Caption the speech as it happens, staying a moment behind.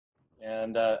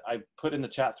And I put in the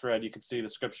chat thread, you can see the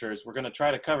scriptures. We're going to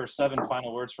try to cover 7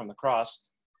 final words from the cross.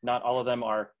 Not all of them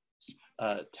are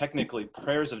technically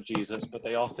prayers of Jesus, but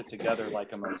they all fit together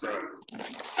like a mosaic.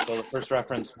 So the first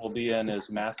reference we'll be in is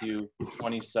Matthew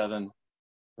 27,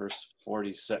 verse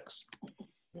 46.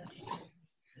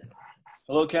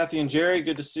 Hello, Kathy and Jerry.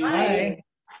 Good to see you. Hi.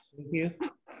 Thank you.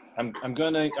 I'm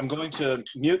going to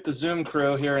mute the Zoom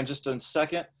crew here in just a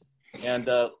second, and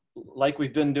like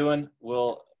we've been doing,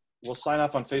 we'll sign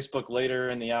off on Facebook later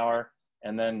in the hour,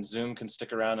 and then Zoom can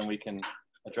stick around and we can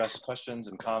address questions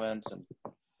and comments and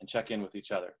check in with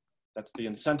each other. That's the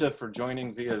incentive for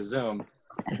joining via Zoom.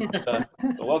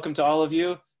 Welcome to all of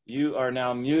you. You are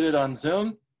now muted on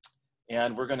Zoom,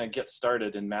 and we're going to get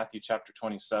started in Matthew chapter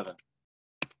 27.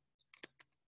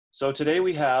 So today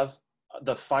we have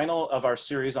the final of our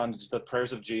series on the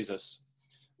prayers of Jesus.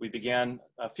 We began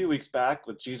a few weeks back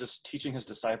with Jesus teaching his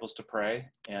disciples to pray,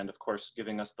 and of course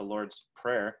giving us the Lord's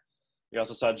Prayer. We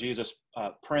also saw Jesus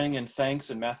praying in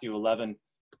thanks in Matthew 11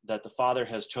 that the Father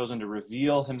has chosen to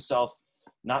reveal himself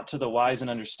not to the wise and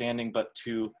understanding, but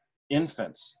to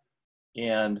infants.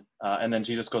 And then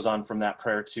Jesus goes on from that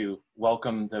prayer to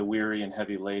welcome the weary and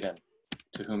heavy laden,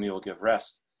 to whom he will give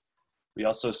rest. We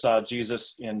also saw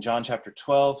Jesus in John chapter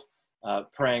 12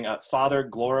 praying, Father,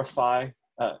 glorify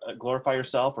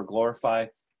yourself, or glorify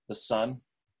the Son.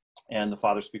 And the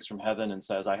Father speaks from heaven and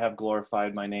says, I have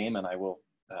glorified my name, and I will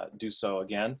do so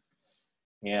again.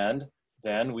 And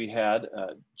then we had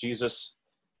Jesus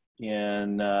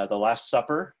in the Last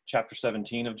Supper, chapter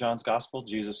 17 of John's Gospel,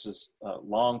 Jesus'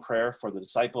 long prayer for the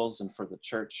disciples and for the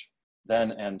church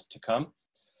then and to come.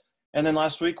 And then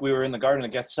last week we were in the Garden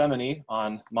of Gethsemane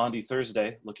on Maundy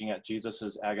Thursday, looking at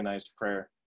Jesus' agonized prayer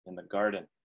in the garden.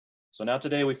 So now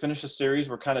today we finish a series.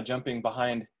 We're kind of jumping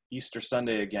behind Easter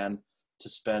Sunday again to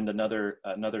spend another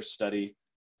study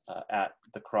at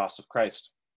the cross of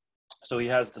Christ. So he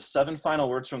has the 7 final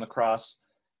words from the cross,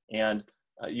 and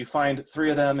you find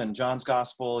 3 of them in John's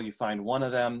Gospel. You find 1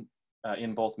 of them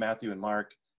in both Matthew and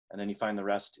Mark, and then you find the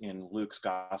rest in Luke's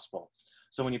Gospel.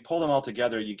 So when you pull them all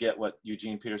together, you get what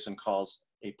Eugene Peterson calls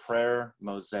a prayer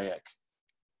mosaic.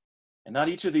 And not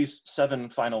each of these 7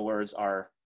 final words are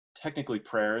technically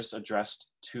prayers addressed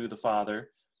to the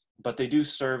Father, but they do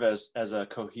serve as a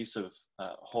cohesive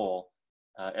whole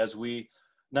as we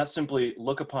not simply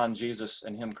look upon Jesus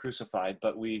and him crucified,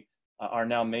 but we are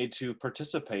now made to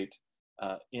participate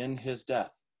in his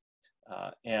death,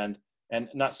 and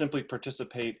not simply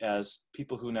participate as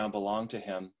people who now belong to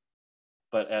him,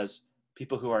 but as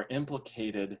people who are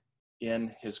implicated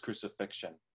in his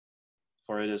crucifixion.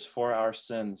 For it is for our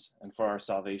sins and for our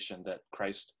salvation that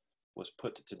Christ was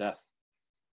put to death.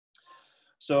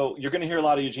 So you're going to hear a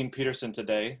lot of Eugene Peterson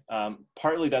today.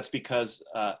 Partly that's because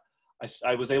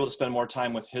I was able to spend more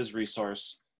time with his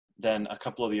resource than a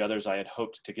couple of the others I had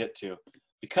hoped to get to.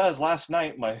 Because last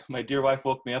night, my dear wife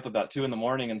woke me up about 2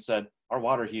 a.m. and said, our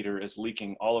water heater is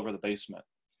leaking all over the basement.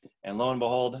 And lo and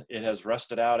behold, it has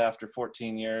rusted out after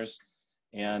 14 years.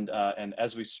 And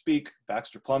as we speak,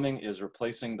 Baxter Plumbing is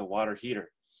replacing the water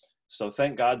heater. So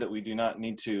thank God that we do not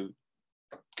need to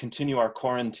continue our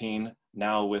quarantine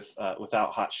now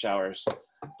without hot showers,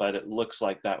 but it looks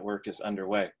like that work is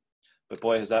underway. But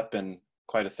boy, has that been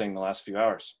quite a thing the last few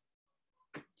hours.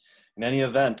 In any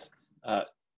event,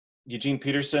 Eugene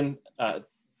Peterson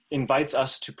invites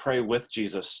us to pray with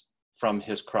Jesus from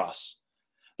his cross,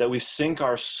 that we sink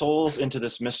our souls into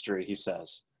this mystery, he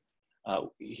says.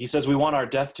 He says we want our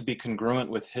death to be congruent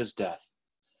with his death,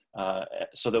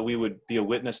 so that we would be a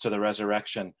witness to the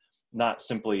resurrection, not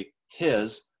simply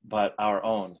his, but our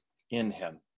own in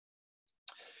him.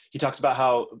 He talks about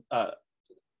how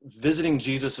visiting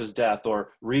Jesus' death,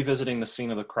 or revisiting the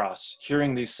scene of the cross,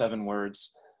 hearing these 7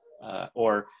 words,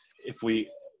 or if we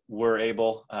were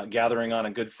able, gathering on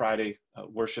a Good Friday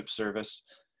worship service.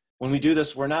 When we do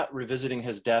this, we're not revisiting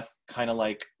his death kind of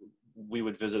like we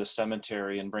would visit a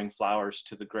cemetery and bring flowers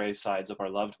to the grave sides of our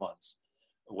loved ones,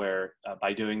 where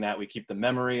by doing that, we keep the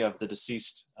memory of the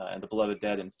deceased and the beloved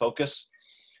dead in focus.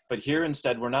 But here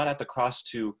instead, we're not at the cross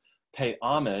to pay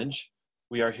homage.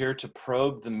 We are here to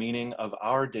probe the meaning of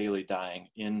our daily dying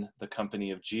in the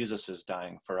company of Jesus's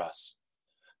dying for us.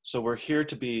 So we're here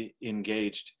to be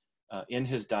engaged in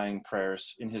his dying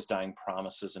prayers, in his dying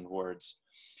promises and words.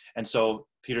 And so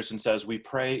Peterson says we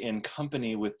pray in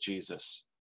company with Jesus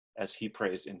as he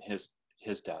prays in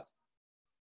his death.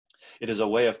 It is a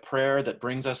way of prayer that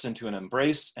brings us into an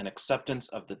embrace and acceptance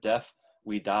of the death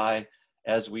we die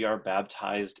as we are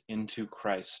baptized into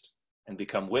Christ and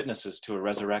become witnesses to a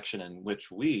resurrection in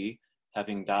which we,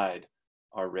 having died,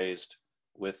 are raised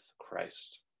with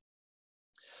Christ.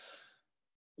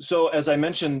 So as I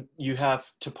mentioned, you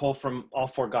have to pull from all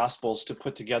four Gospels to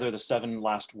put together the 7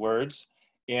 last words.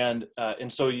 And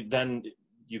so then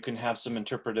you can have some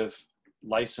interpretive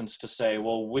license to say,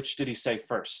 well, which did he say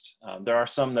first? There are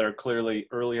some that are clearly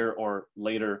earlier or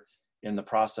later in the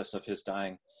process of his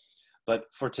dying. But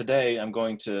for today, I'm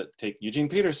going to take Eugene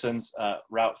Peterson's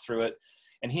route through it.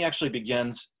 And he actually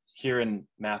begins here in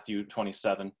Matthew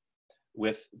 27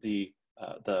 with the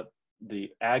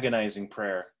agonizing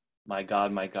prayer, my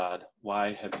God,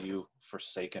 why have you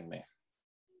forsaken me?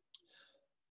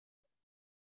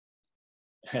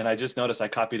 And I just noticed I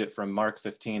copied it from Mark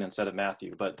 15 instead of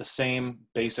Matthew, but the same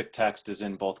basic text is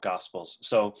in both Gospels.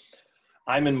 So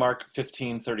I'm in Mark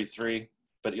 15:33,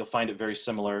 but you'll find it very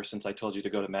similar since I told you to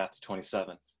go to Matthew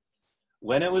 27.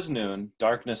 When it was noon,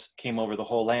 darkness came over the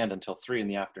whole land until 3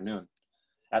 p.m.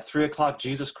 At 3 o'clock,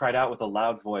 Jesus cried out with a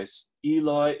loud voice,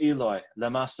 Eloi, Eloi,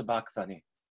 lema sabachthani,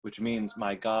 which means,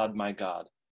 my God,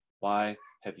 why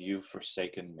have you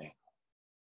forsaken me?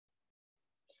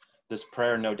 This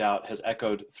prayer, no doubt, has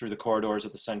echoed through the corridors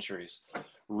of the centuries,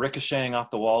 ricocheting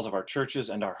off the walls of our churches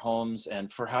and our homes,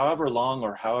 and for however long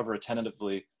or however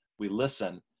attentively we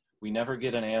listen, we never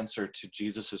get an answer to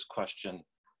Jesus's question,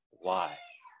 why?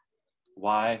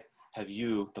 Why have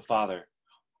you, the Father,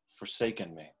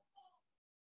 forsaken me?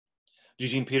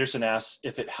 Eugene Peterson asks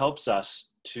if it helps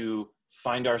us to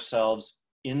find ourselves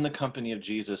in the company of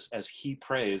Jesus as he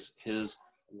prays his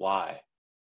why.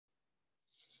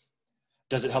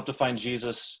 Does it help to find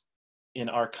Jesus in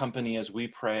our company as we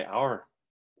pray our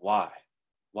why?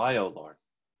 Why, O Lord?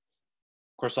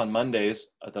 Of course, on Mondays,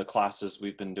 the classes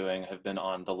we've been doing have been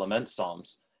on the lament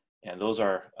psalms, and those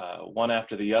are one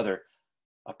after the other,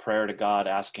 a prayer to God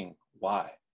asking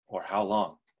why, or how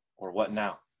long, or what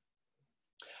now?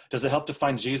 Does it help to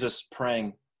find Jesus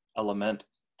praying a lament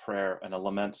prayer and a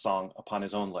lament song upon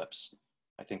his own lips?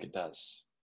 I think it does.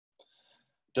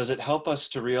 Does it help us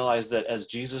to realize that as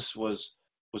Jesus was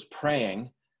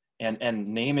praying and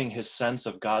naming his sense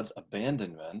of God's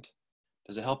abandonment,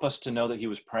 does it help us to know that he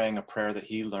was praying a prayer that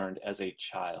he learned as a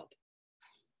child?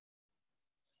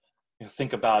 You know,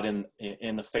 think about in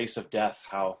the face of death,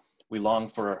 how we long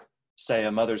for, say,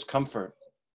 a mother's comfort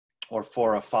or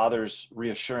for a father's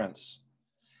reassurance.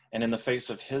 And in the face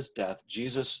of his death,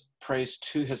 Jesus prays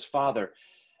to his Father.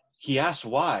 He asks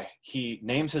why. He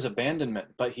names his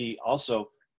abandonment, but he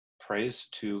also prays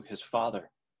to his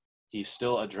Father. He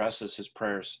still addresses his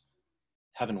prayers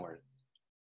heavenward.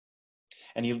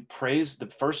 And he prays the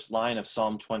first line of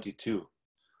Psalm 22,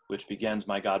 which begins,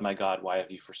 my God, why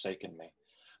have you forsaken me?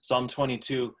 Psalm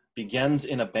 22 begins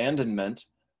in abandonment,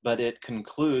 but it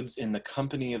concludes in the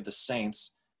company of the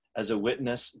saints as a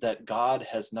witness that God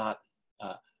has not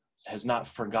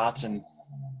forgotten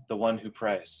the one who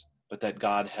prays, but that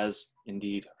God has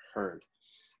indeed heard.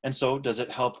 And so does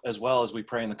it help as well as we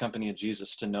pray in the company of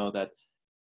Jesus to know that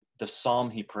the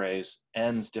psalm he prays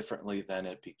ends differently than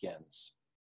it begins?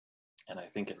 And I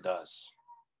think it does.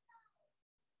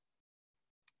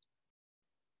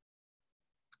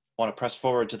 I want to press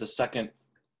forward to the second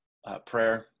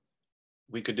prayer.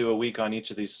 We could do a week on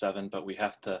each of these 7, but we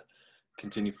have to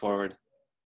continue forward.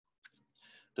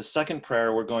 The second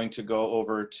prayer, we're going to go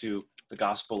over to the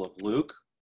Gospel of Luke,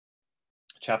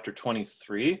 chapter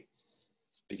 23,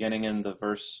 beginning in the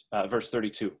verse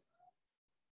 32.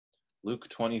 Luke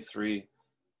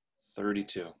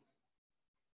 23:32.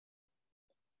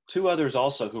 2 others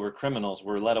also who were criminals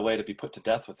were led away to be put to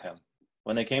death with him.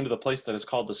 When they came to the place that is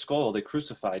called the Skull, they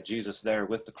crucified Jesus there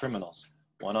with the criminals,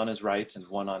 one on his right and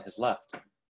one on his left.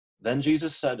 Then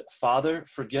Jesus said, Father,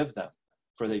 forgive them,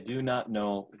 for they do not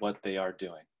know what they are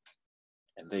doing.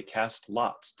 And they cast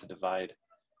lots to divide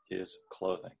his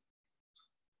clothing.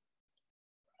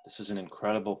 This is an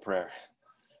incredible prayer.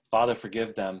 Father,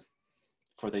 forgive them,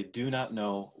 for they do not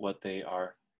know what they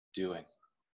are doing.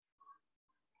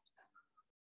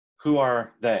 Who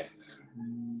are they?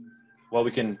 Well,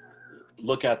 we can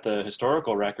look at the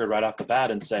historical record right off the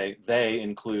bat and say they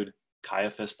include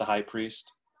Caiaphas, the high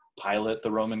priest, Pilate,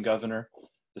 the Roman governor,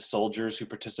 the soldiers who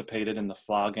participated in the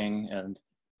flogging and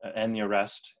the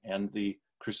arrest and the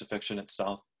crucifixion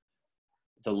itself,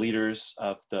 the leaders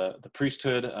of the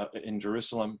priesthood in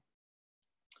Jerusalem,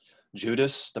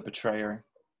 Judas, the betrayer,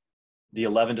 the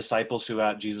 11 disciples who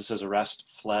at Jesus' arrest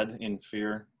fled in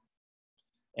fear,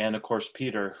 and of course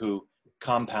Peter, who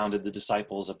compounded the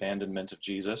disciples' abandonment of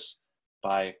Jesus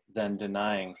by then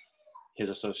denying his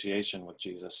association with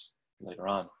Jesus later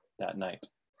on that night.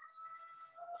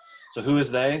 So who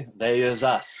is they? They is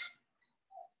us.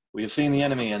 We have seen the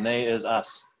enemy, and they is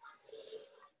us.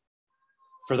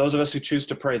 For those of us who choose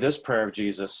to pray this prayer of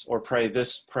Jesus or pray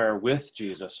this prayer with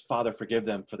Jesus, Father, forgive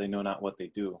them, for they know not what they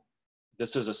do.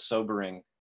 This is a sobering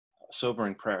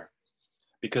prayer.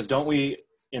 Because don't we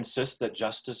insist that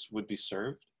justice would be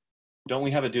served? Don't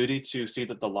we have a duty to see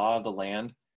that the law of the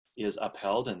land is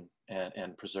upheld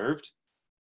and preserved?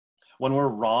 When we're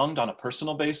wronged on a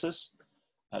personal basis,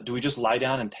 do we just lie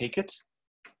down and take it?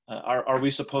 Are we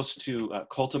supposed to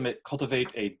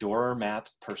cultivate a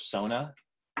doormat persona,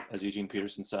 as Eugene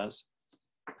Peterson says?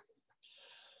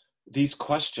 These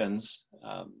questions,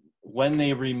 when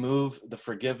they remove the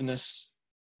forgiveness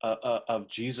of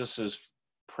Jesus's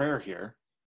prayer here,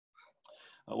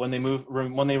 when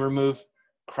they remove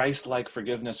Christ-like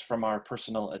forgiveness from our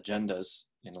personal agendas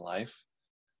in life,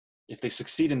 if they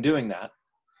succeed in doing that,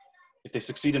 if they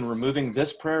succeed in removing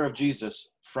this prayer of Jesus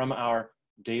from our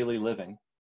daily living,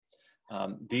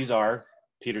 these are,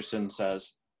 Peterson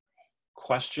says,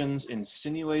 questions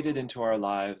insinuated into our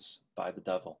lives by the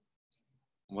devil.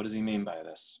 What does he mean by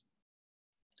this?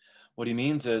 What he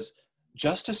means is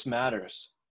justice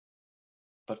matters,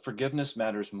 but forgiveness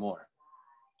matters more.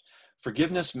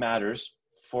 Forgiveness matters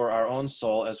for our own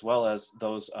soul as well as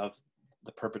those of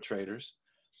the perpetrators.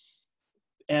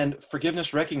 And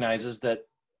forgiveness recognizes that,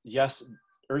 yes,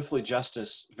 earthly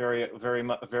justice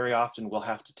very often will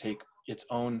have to take its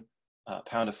own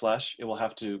pound of flesh. It will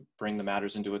have to bring the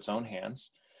matters into its own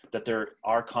hands, that there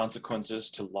are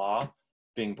consequences to law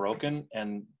being broken,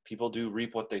 and people do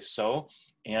reap what they sow.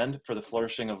 And for the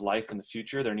flourishing of life in the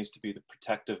future, there needs to be the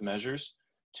protective measures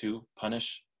to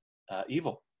punish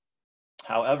evil.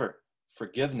 However,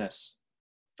 forgiveness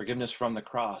from the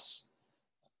cross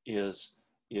is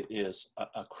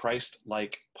a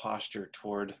Christ-like posture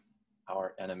toward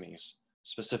our enemies,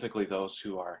 specifically those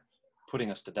who are putting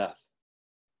us to death.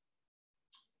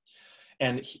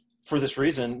 And for this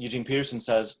reason, Eugene Peterson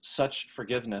says, such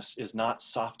forgiveness is not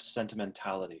soft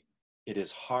sentimentality. It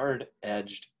is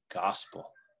hard-edged gospel.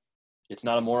 It's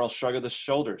not a moral shrug of the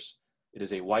shoulders. It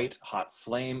is a white-hot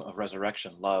flame of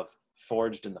resurrection love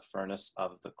forged in the furnace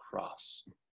of the cross.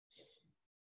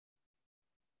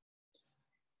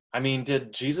 I mean,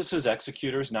 did Jesus's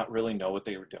executors not really know what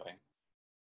they were doing?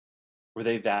 Were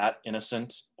they that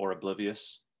innocent or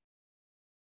oblivious?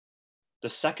 The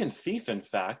second thief, in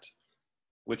fact,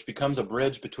 which becomes a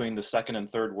bridge between the second and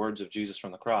third words of Jesus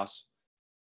from the cross,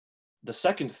 the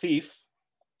second thief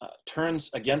turns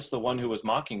against the one who was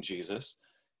mocking Jesus,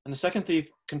 and the second thief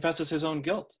confesses his own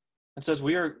guilt and says,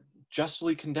 we are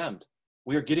justly condemned.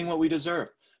 We are getting what we deserve,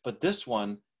 but this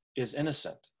one is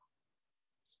innocent.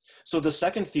 So the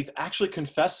second thief actually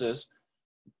confesses,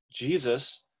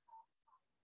 Jesus,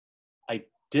 I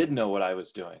did know what I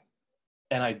was doing,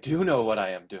 and I do know what I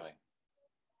am doing.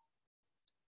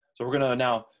 So we're going to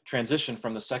now transition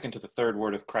from the second to the third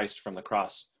word of Christ from the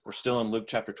cross. We're still in Luke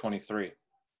chapter 23.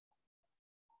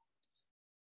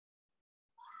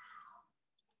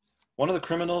 One of the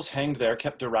criminals hanged there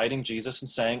kept deriding Jesus and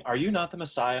saying, "Are you not the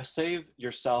Messiah? Save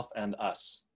yourself and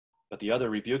us." But the other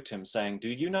rebuked him, saying, "Do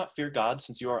you not fear God,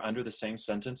 since you are under the same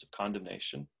sentence of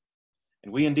condemnation?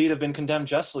 And we indeed have been condemned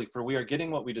justly, for we are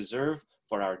getting what we deserve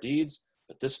for our deeds,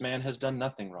 but this man has done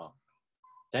nothing wrong."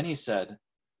 Then he said,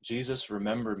 "Jesus,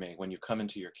 remember me when you come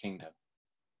into your kingdom."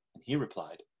 And he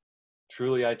replied,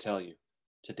 "Truly I tell you,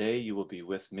 today you will be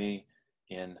with me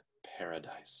in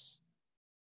paradise."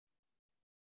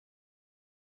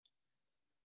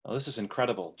 Now, this is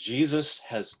incredible. He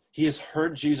has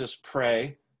heard Jesus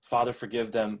pray, "Father,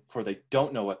 forgive them, for they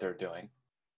don't know what they're doing."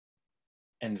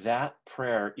 And that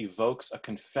prayer evokes a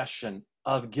confession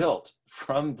of guilt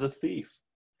from the thief.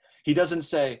 He doesn't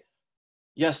say,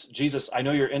 "Yes, Jesus, I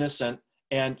know you're innocent,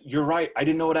 and you're right. I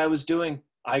didn't know what I was doing.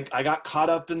 I got caught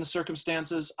up in the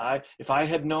circumstances. If I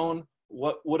had known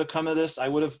what would have come of this, I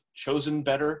would have chosen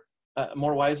better,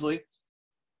 more wisely."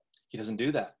 He doesn't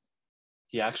do that.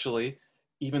 He actually,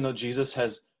 even though Jesus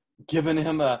has given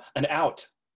him an out,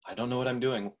 "I don't know what I'm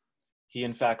doing," he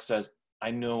in fact says,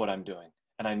 "I know what I'm doing,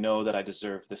 and I know that I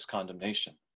deserve this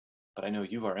condemnation, but I know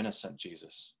you are innocent,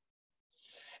 Jesus."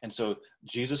 And so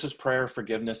Jesus's prayer of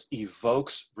forgiveness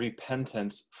evokes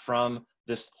repentance from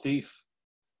this thief.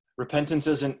 Repentance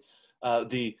isn't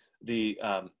that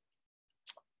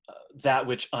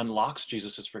which unlocks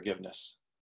Jesus's forgiveness,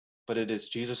 but it is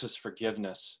Jesus's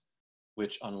forgiveness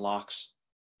which unlocks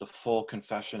the full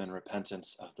confession and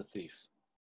repentance of the thief.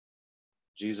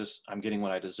 "Jesus, I'm getting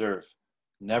what I deserve.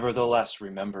 Nevertheless,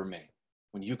 remember me.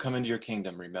 When you come into your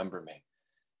kingdom, remember me."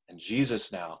 And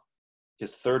Jesus now,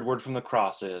 his third word from the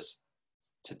cross is,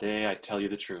 "Today I tell you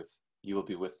the truth, you will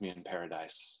be with me in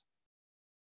paradise."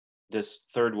 This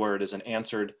third word is an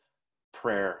answered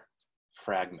prayer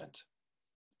fragment.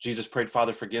 Jesus prayed,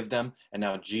 Father, forgive them. And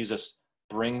now Jesus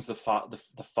brings the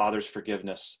Father's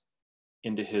forgiveness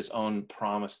into his own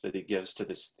promise that he gives to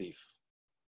this thief.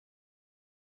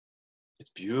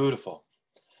 It's beautiful.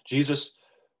 Jesus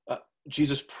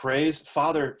prays,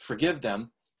 Father, forgive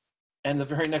them. And the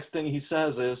very next thing he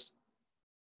says is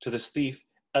to this thief,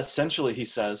 essentially he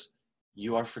says,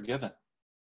 you are forgiven.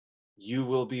 You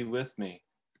will be with me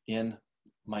in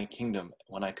my kingdom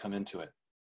when I come into it.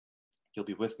 You'll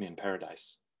be with me in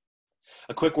paradise.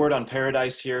 A quick word on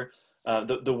paradise here.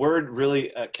 The word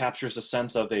really captures a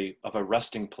sense of a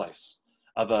resting place,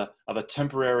 of a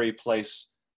temporary place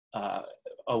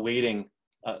awaiting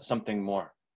something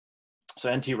more. So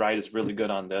N.T. Wright is really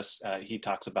good on this. He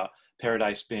talks about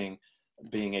paradise being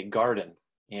a garden,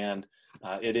 and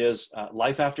it is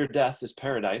life after death is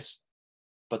paradise,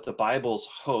 but the Bible's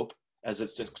hope, as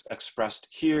it's expressed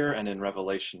here and in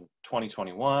Revelation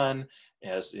 20:21,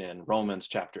 as in Romans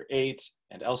chapter 8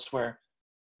 and elsewhere,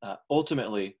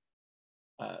 ultimately,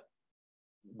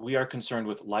 we are concerned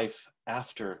with life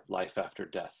after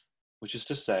death, which is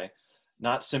to say,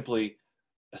 not simply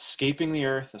escaping the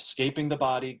earth, escaping the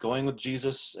body, going with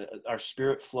Jesus, our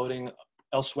spirit floating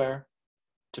elsewhere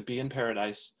to be in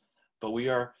paradise, but we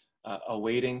are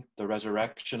awaiting the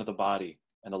resurrection of the body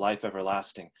and the life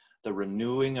everlasting, the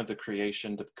renewing of the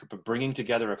creation, the bringing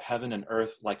together of heaven and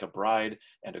earth like a bride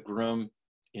and a groom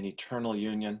in eternal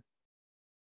union.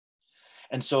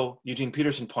 And so Eugene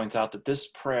Peterson points out that this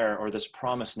prayer, or this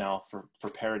promise now for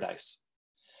paradise,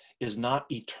 is not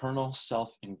eternal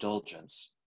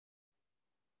self-indulgence.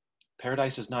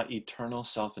 Paradise is not eternal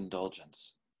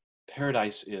self-indulgence.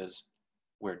 Paradise is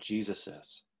where Jesus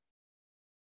is.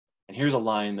 And here's a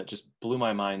line that just blew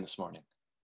my mind this morning.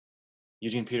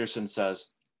 Eugene Peterson says,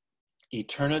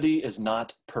 eternity is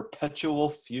not perpetual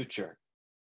future,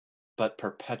 but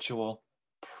perpetual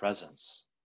presence.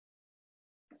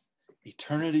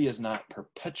 Eternity is not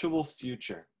perpetual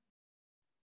future,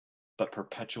 but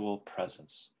perpetual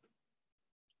presence.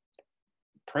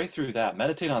 Pray through that.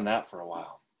 Meditate on that for a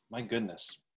while. My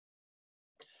goodness.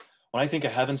 When I think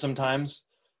of heaven sometimes,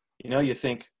 you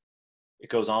think it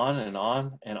goes on and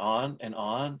on and on and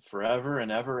on forever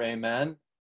and ever, amen,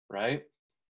 right?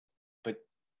 But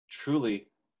truly,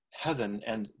 heaven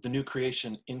and the new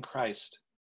creation in Christ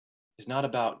is not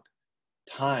about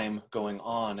time going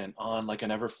on and on like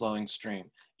an ever-flowing stream.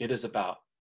 It is about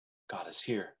God is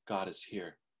here, God is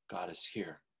here, God is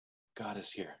here, God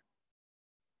is here.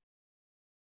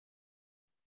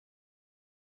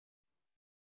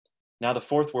 Now the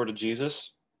fourth word of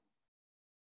Jesus,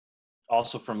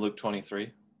 also from Luke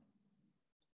 23.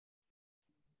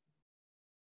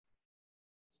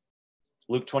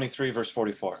 Luke 23, verse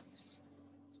 44.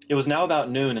 It was now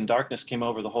about noon, and darkness came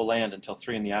over the whole land until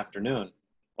 3 p.m,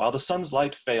 while the sun's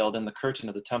light failed and the curtain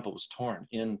of the temple was torn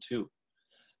in two.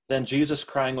 Then Jesus,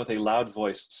 crying with a loud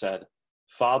voice, said,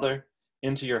 Father,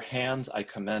 into your hands I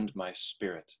commend my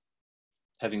spirit.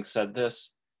 Having said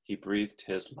this, he breathed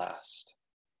his last.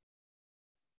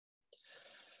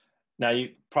 Now, you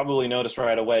probably noticed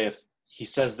right away, if he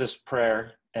says this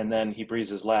prayer and then he breathes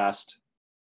his last,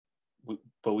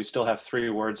 but we still have 3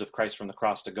 words of Christ from the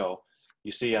cross to go.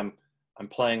 You see, I'm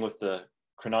playing with the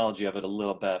chronology of it a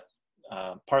little bit,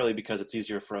 partly because it's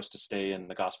easier for us to stay in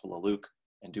the Gospel of Luke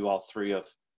and do all 3 of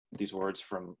these words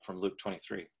from Luke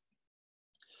 23.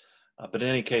 But in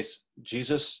any case,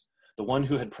 Jesus, the one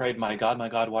who had prayed, my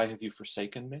God, why have you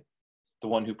forsaken me? The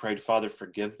one who prayed, Father,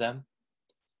 forgive them.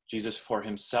 Jesus for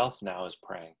himself now is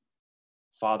praying,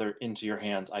 Father, into your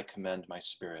hands I commend my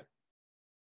spirit.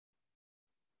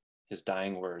 His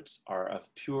dying words are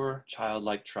of pure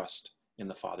childlike trust in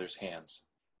the Father's hands.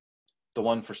 The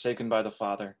one forsaken by the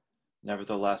Father,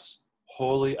 nevertheless,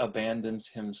 wholly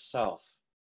abandons himself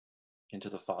into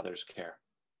the Father's care.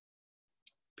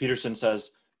 Peterson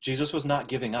says, Jesus was not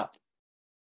giving up.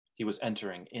 He was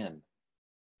entering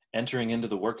into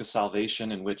the work of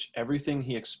salvation in which everything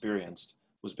he experienced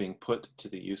was being put to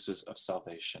the uses of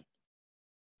salvation.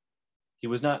 He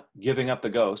was not giving up the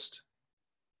ghost.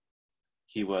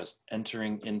 He was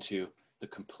entering into the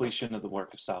completion of the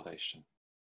work of salvation.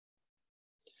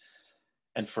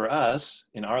 And for us,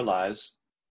 in our lives,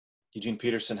 Eugene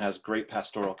Peterson has great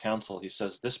pastoral counsel. He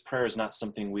says, this prayer is not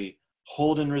something we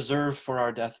hold in reserve for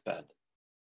our deathbed.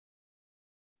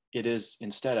 It is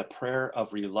instead a prayer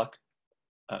of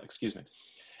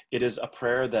It is a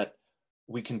prayer that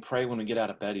we can pray when we get out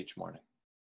of bed each morning.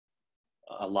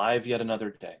 Alive yet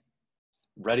another day,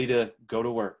 ready to go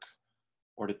to work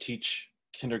or to teach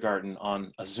kindergarten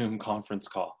on a Zoom conference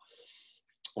call,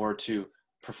 or to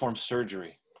perform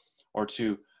surgery, or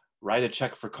to write a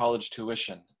check for college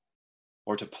tuition,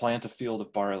 or to plant a field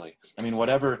of barley. I mean,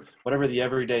 whatever the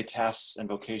everyday tasks and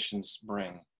vocations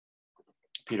bring,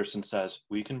 Peterson says,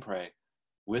 we can pray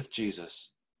with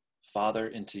Jesus, Father,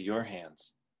 into your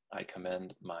hands I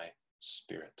commend my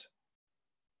spirit.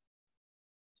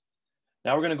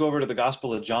 Now we're going to go over to the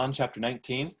Gospel of John, chapter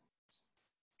 19.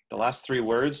 The last three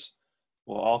words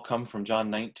will all come from John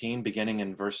 19, beginning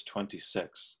in verse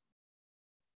 26.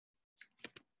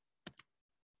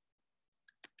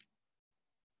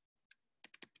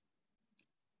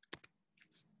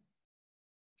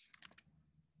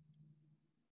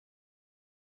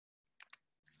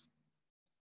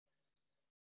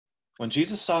 When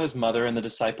Jesus saw his mother and the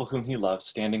disciple whom he loved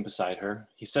standing beside her,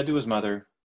 he said to his mother,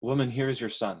 "Woman, here is your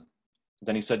son."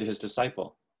 Then he said to his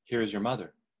disciple, "Here is your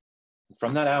mother." And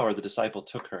from that hour, the disciple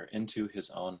took her into his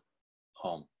own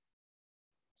home.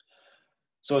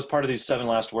 So as part of these 7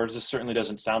 last words, this certainly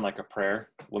doesn't sound like a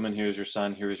prayer. Woman, here is your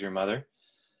son, here is your mother.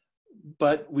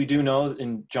 But we do know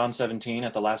in John 17,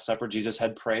 at the Last Supper, Jesus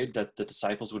had prayed that the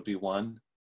disciples would be one,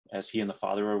 as he and the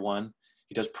Father are one.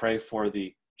 He does pray for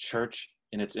the church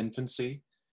in its infancy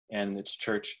and its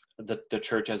church, the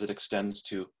church as it extends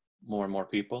to more and more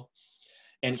people.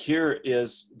 And here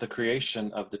is the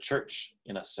creation of the church,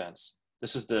 in a sense.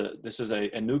 This is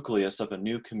a nucleus of a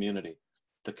new community,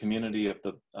 the community of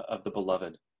the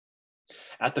beloved.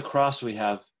 At the cross, we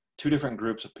have 2 different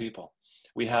groups of people.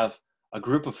 We have a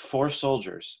group of 4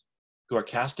 soldiers who are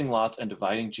casting lots and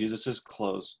dividing Jesus's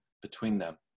clothes between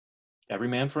them. Every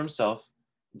man for himself,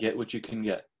 get what you can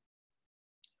get.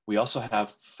 We also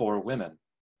have 4 women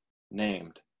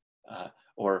named,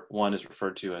 or one is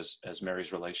referred to as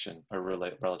Mary's relation or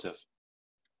relative.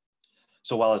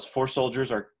 So while as 4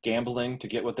 soldiers are gambling to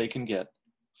get what they can get,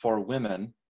 4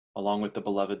 women, along with the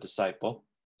beloved disciple,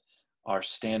 are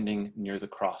standing near the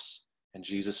cross, and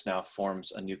Jesus now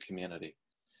forms a new community.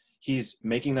 He's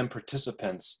making them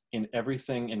participants in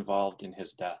everything involved in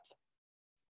his death.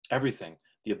 Everything.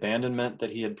 The abandonment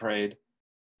that he had prayed,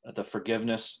 the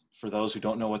forgiveness for those who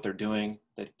don't know what they're doing,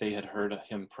 that they had heard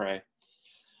him pray,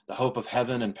 the hope of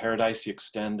heaven and paradise he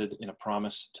extended in a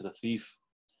promise to the thief,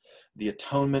 the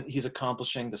atonement he's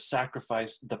accomplishing, the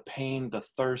sacrifice, the pain, the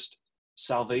thirst,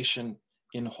 salvation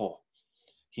in whole.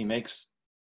 He makes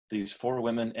these 4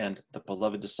 women and the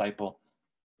beloved disciple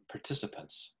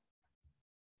participants.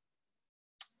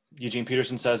 Eugene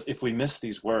Peterson says, if we miss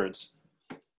these words,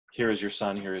 here is your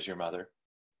son, here is your mother,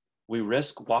 we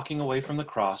risk walking away from the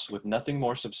cross with nothing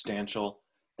more substantial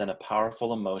than a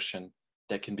powerful emotion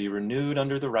that can be renewed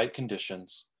under the right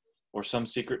conditions, or some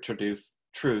secret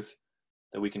truth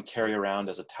that we can carry around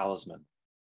as a talisman.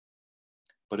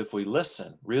 But if we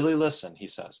listen, really listen, he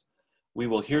says, we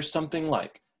will hear something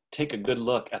like, take a good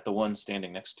look at the one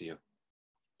standing next to you.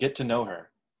 Get to know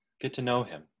her. Get to know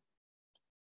him.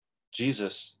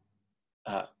 Jesus,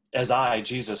 as I,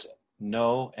 Jesus,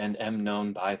 know and am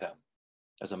known by them.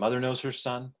 As a mother knows her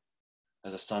son,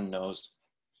 as a son knows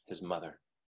his mother.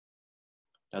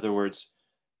 In other words,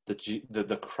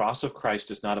 the cross of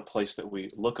Christ is not a place that we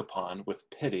look upon with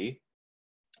pity,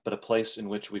 but a place in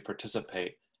which we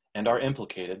participate and are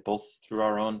implicated, both through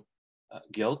our own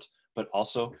guilt, but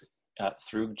also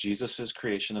through Jesus's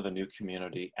creation of a new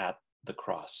community at the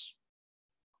cross.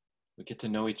 We get to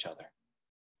know each other.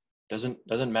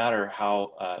 Doesn't matter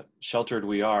how sheltered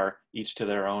we are, each to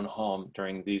their own home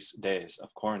during these days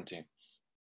of quarantine.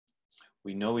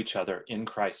 We know each other in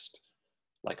Christ,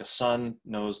 like a son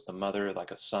knows the mother,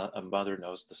 like a mother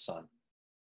knows the son.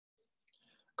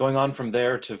 Going on from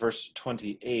there to verse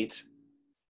 28,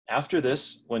 after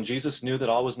this, when Jesus knew that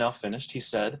all was now finished, he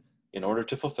said, in order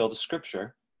to fulfill the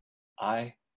scripture,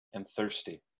 I am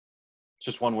thirsty. It's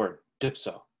just one word,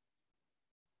 dipso.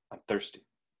 I'm thirsty.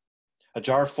 A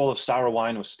jar full of sour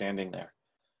wine was standing there.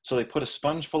 So they put a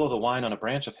sponge full of the wine on a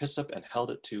branch of hyssop and held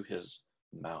it to his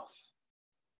mouth.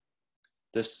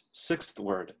 This 6th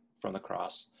word from the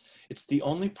cross, it's the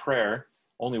only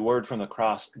word from the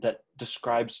cross that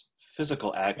describes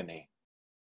physical agony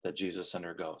that Jesus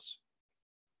undergoes.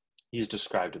 He's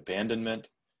described abandonment.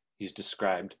 He's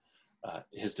described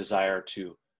his desire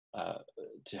to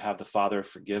have the Father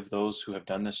forgive those who have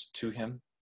done this to him.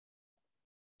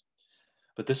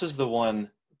 But this is the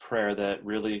one prayer that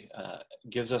really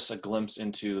gives us a glimpse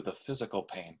into the physical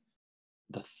pain,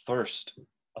 the thirst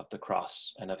of the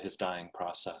cross and of his dying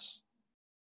process.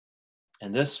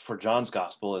 And this, for John's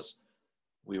gospel, as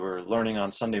we were learning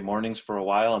on Sunday mornings for a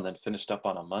while and then finished up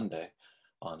on a Monday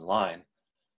online.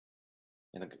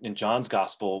 In John's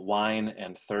gospel, wine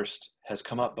and thirst has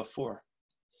come up before.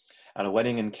 At a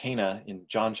wedding in Cana in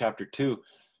John chapter 2,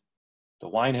 the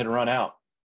wine had run out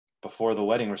before the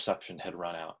wedding reception had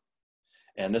run out.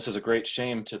 And this is a great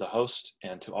shame to the host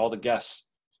and to all the guests.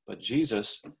 But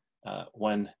Jesus,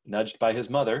 when nudged by his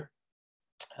mother,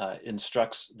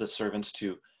 instructs the servants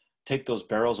to take those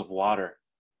barrels of water,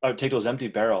 or take those empty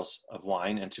barrels of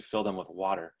wine and to fill them with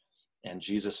water. And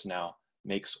Jesus now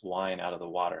makes wine out of the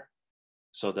water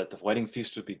so that the wedding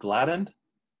feast would be gladdened,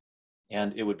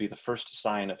 and it would be the first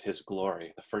sign of his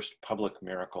glory, the first public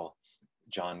miracle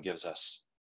John gives us.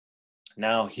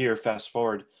 Now here, fast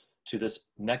forward to this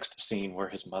next scene where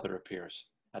his mother appears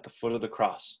at the foot of the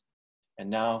cross. And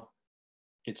now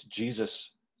it's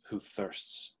Jesus who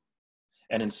thirsts.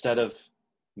 And instead of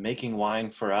making wine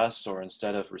for us, or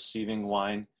instead of receiving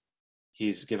wine,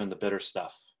 he's given the bitter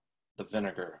stuff, the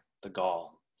vinegar, the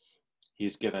gall.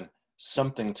 He's given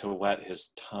something to wet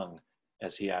his tongue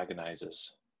as he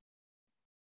agonizes.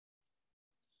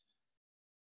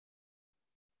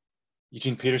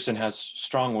 Eugene Peterson has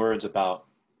strong words about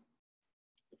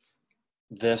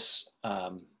this,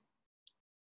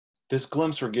 this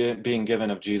glimpse we're being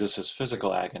given of Jesus'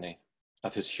 physical agony,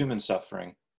 of his human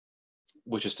suffering,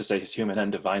 which is to say his human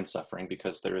and divine suffering,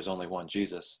 because there is only one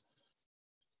Jesus,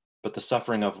 but the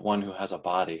suffering of one who has a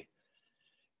body.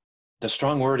 The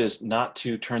strong word is not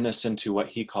to turn this into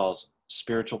what he calls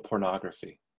spiritual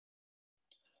pornography.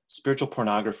 Spiritual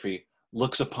pornography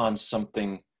looks upon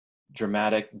something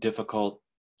dramatic, difficult,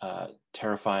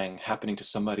 terrifying happening to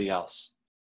somebody else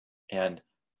and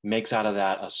makes out of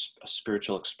that a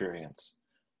spiritual experience.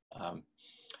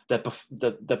 That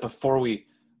before we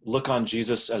look on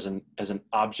Jesus as an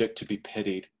object to be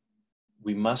pitied,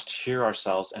 we must hear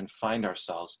ourselves and find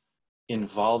ourselves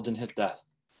involved in his death,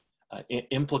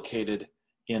 implicated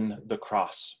in the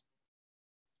cross.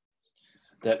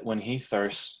 That when he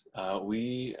thirsts,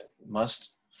 we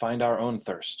must find our own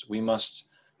thirst. We must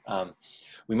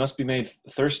be made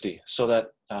thirsty, so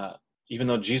that even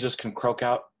though Jesus can croak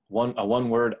out one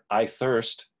word, "I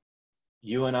thirst,"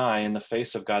 you and I, in the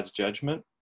face of God's judgment,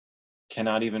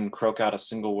 cannot even croak out a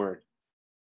single word.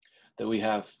 That we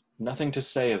have nothing to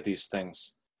say of these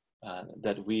things.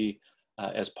 That we,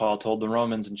 as Paul told the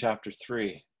Romans in chapter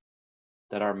 3,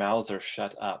 that our mouths are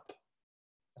shut up.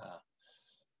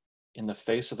 In the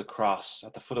face of the cross,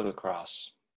 at the foot of the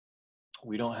cross,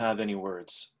 we don't have any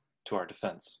words to our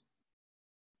defense.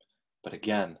 But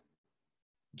again,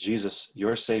 Jesus,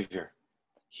 your Savior,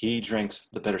 he drinks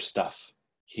the bitter stuff.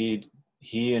 He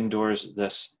endures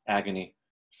this agony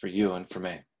for you and for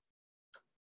me.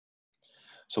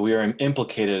 So we are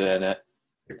implicated in it,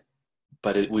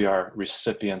 but we are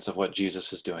recipients of what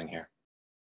Jesus is doing here.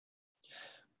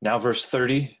 Now verse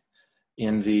 30,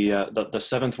 in the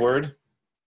seventh word,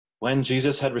 when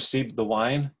Jesus had received the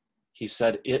wine, he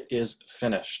said, "It is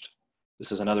finished."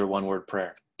 This is another one-word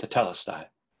prayer, tetelestai.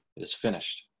 It is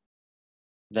finished.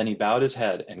 Then he bowed his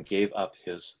head and gave up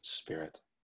his spirit.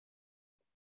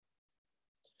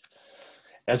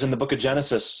 As in the book of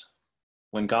Genesis,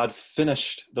 when God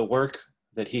finished the work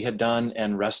that he had done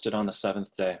and rested on the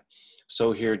seventh day,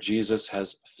 so here Jesus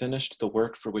has finished the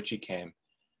work for which he came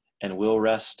and will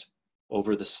rest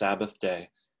over the Sabbath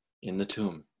day in the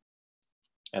tomb.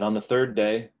 And on the third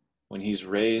day, when he is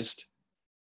raised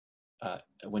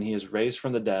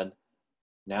from the dead,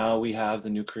 now we have the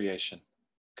new creation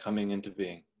coming into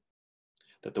being.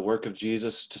 That the work of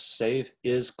Jesus to save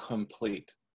is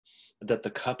complete. That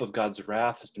the cup of God's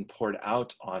wrath has been poured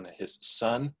out on his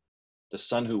Son, the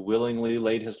Son who willingly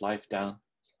laid his life down.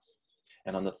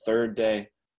 And on the third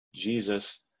day,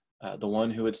 Jesus, the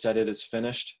one who had said it is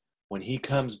finished, when he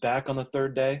comes back on the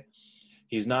third day,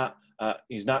 he's not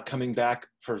coming back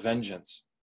for vengeance.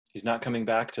 He's not coming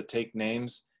back to take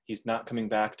names. He's not coming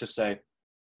back to say,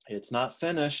 "It's not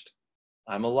finished.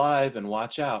 I'm alive and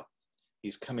watch out."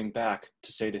 He's coming back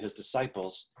to say to his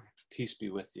disciples, "Peace be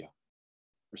with you.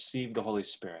 Receive the Holy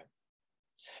Spirit."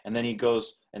 And then he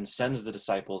goes and sends the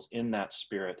disciples in that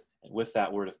spirit with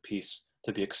that word of peace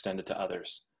to be extended to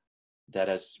others. That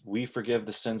as we forgive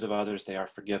the sins of others, they are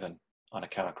forgiven on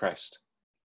account of Christ.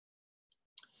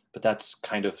 But that's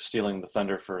kind of stealing the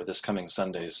thunder for this coming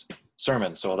Sunday's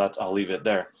sermon, so I'll leave it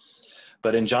there.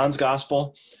 But in John's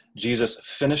gospel, Jesus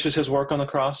finishes his work on the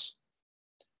cross,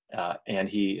 and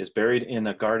he is buried in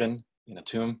a garden, in a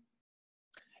tomb.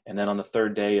 And then on the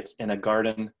third day, it's in a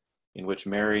garden in which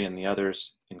Mary and the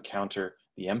others encounter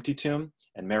the empty tomb,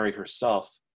 and Mary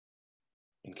herself,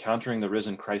 encountering the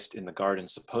risen Christ in the garden,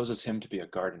 supposes him to be a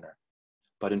gardener.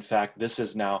 But in fact, this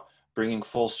is now bringing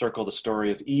full circle the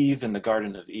story of Eve in the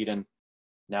Garden of Eden.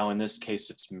 Now in this case,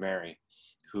 it's Mary,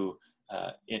 who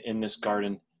in this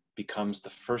garden becomes the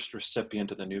first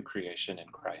recipient of the new creation in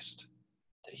Christ.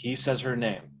 He says her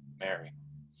name, Mary,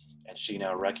 and she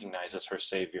now recognizes her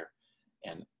Savior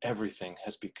and everything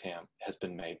has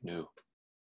been made new.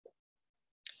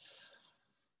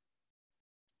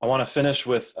 I want to finish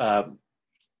with a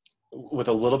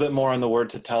little bit more on the word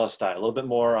tetelestai, a little bit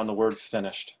more on the word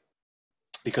finished.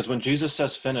 Because when Jesus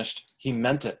says finished, he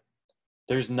meant it.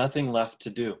 There's nothing left to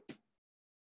do.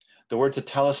 The word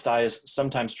tetelestai is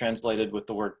sometimes translated with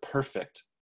the word perfect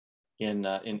in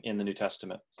the New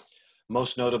Testament.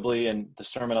 Most notably in the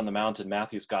Sermon on the Mount in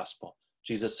Matthew's Gospel,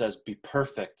 Jesus says, "Be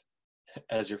perfect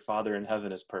as your Father in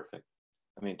heaven is perfect."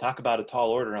 I mean, talk about a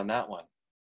tall order on that one.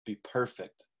 Be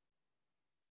perfect.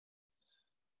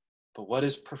 But what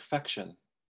is perfection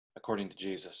according to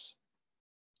Jesus?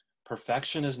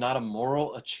 Perfection is not a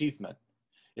moral achievement.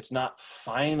 It's not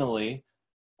finally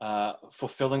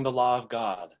fulfilling the law of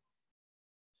God.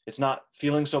 It's not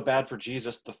feeling so bad for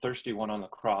Jesus, the thirsty one on the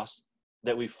cross,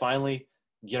 that we finally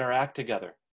get our act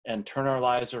together and turn our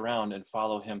lives around and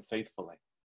follow him faithfully.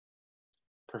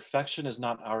 Perfection is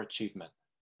not our achievement.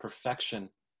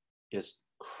 Perfection is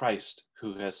Christ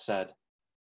who has said,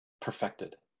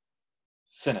 perfected,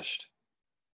 finished.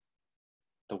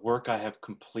 The work I have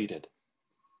completed.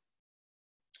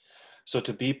 So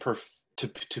to be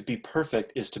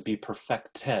perfect is to be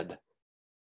perfected,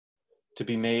 to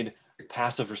be made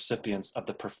passive recipients of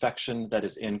the perfection that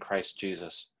is in Christ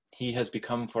Jesus. He has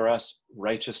become for us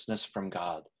righteousness from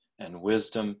God and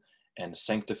wisdom and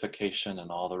sanctification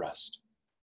and all the rest.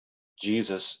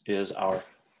 Jesus is our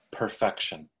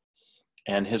perfection,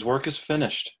 and his work is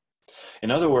finished.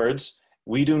 In other words,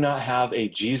 we do not have a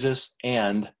Jesus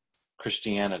and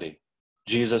Christianity.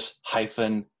 Jesus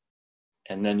hyphen,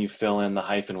 and then you fill in the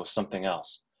hyphen with something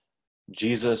else.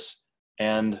 Jesus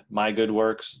and my good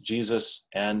works, Jesus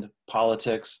and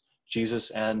politics, Jesus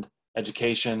and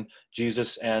education,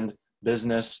 Jesus and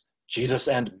business, Jesus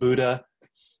and Buddha.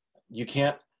 You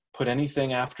can't put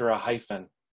anything after a hyphen.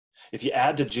 If you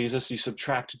add to Jesus, you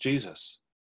subtract Jesus.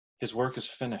 His work is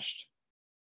finished.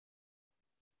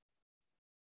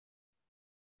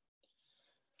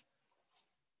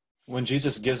 When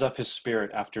Jesus gives up his spirit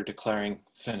after declaring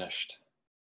finished,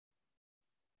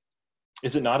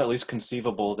 is it not at least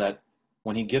conceivable that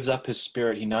when he gives up his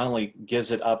spirit, he not only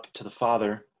gives it up to the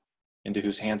Father, into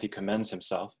whose hands he commends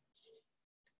himself,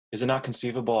 is it not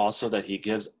conceivable also that he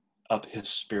gives up his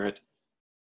spirit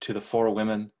to the 4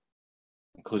 women,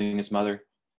 including his mother,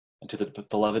 and to the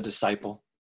beloved disciple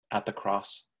at the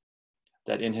cross?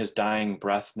 That in his dying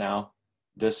breath now,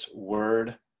 this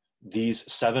word,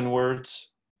 these 7 words,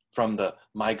 from the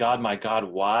my God,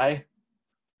 why,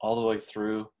 all the way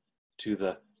through to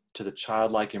the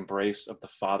childlike embrace of the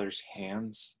Father's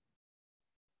hands,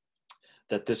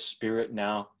 that this spirit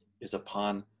now is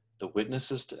upon the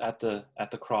witnesses at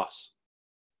the cross,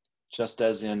 just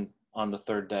as on the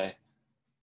 3rd day,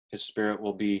 his spirit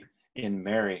will be in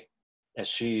Mary, as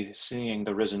she, seeing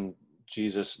the risen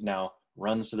Jesus, now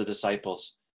runs to the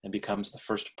disciples and becomes the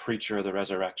first preacher of the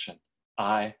resurrection.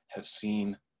 I have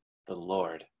seen the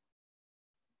Lord.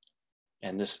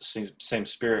 And this same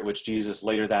spirit which Jesus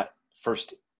later that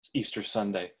first Easter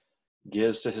Sunday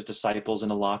gives to his disciples in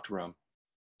a locked room,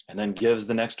 and then gives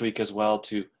the next week as well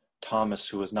to Thomas,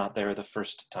 who was not there the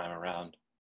first time around.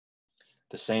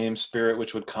 The same spirit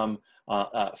which would come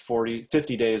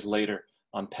 50 days later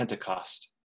on Pentecost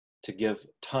to give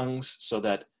tongues so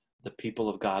that the people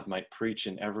of God might preach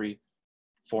in every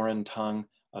foreign tongue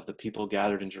of the people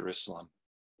gathered in Jerusalem.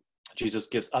 Jesus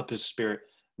gives up his spirit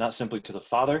not simply to the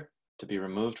Father to be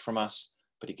removed from us,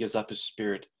 but he gives up his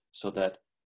spirit so that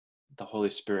the Holy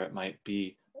Spirit might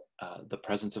be the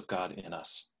presence of God in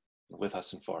us, with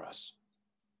us and for us.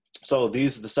 So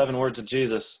these are the 7 words of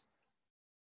Jesus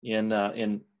in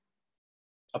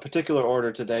a particular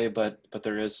order today, but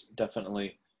there is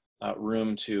definitely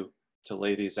room to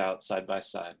lay these out side by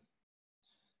side.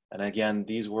 And again,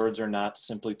 these words are not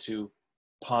simply to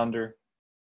ponder,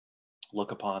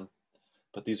 look upon,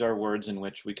 but these are words in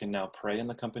which we can now pray in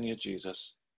the company of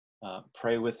Jesus,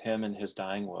 pray with him in his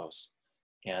dying woes.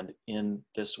 And in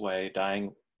this way,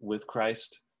 dying with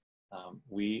Christ,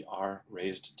 we are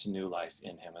raised to new life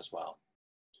in him as well.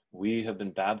 We have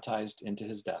been baptized into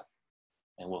his death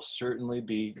and will certainly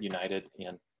be united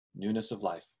in newness of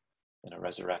life in a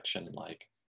resurrection like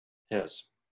his.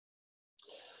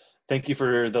 Thank you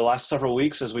for the last several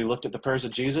weeks as we looked at the prayers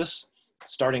of Jesus.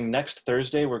 Starting next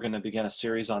Thursday, we're going to begin a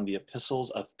series on the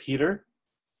epistles of Peter.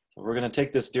 So we're going to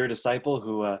take this dear disciple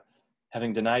who,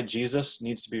 having denied Jesus,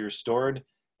 needs to be restored,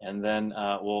 and then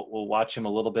we'll watch him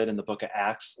a little bit in the book of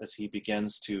Acts as he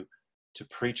begins to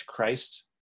preach Christ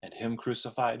and him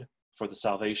crucified for the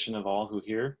salvation of all who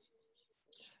hear.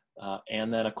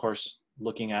 And then, of course,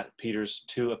 looking at Peter's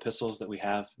 2 epistles that we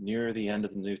have near the end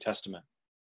of the New Testament.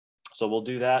 So we'll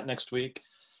do that next week.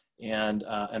 And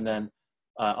then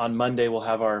on Monday, we'll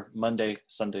have our Monday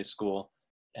Sunday school,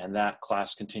 and that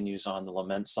class continues on the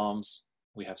Lament Psalms.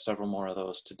 We have several more of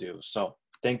those to do. So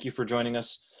thank you for joining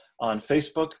us on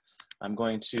Facebook. I'm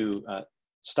going to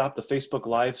stop the Facebook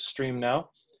live stream now,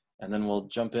 and then we'll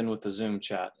jump in with the Zoom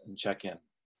chat and check in.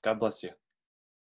 God bless you.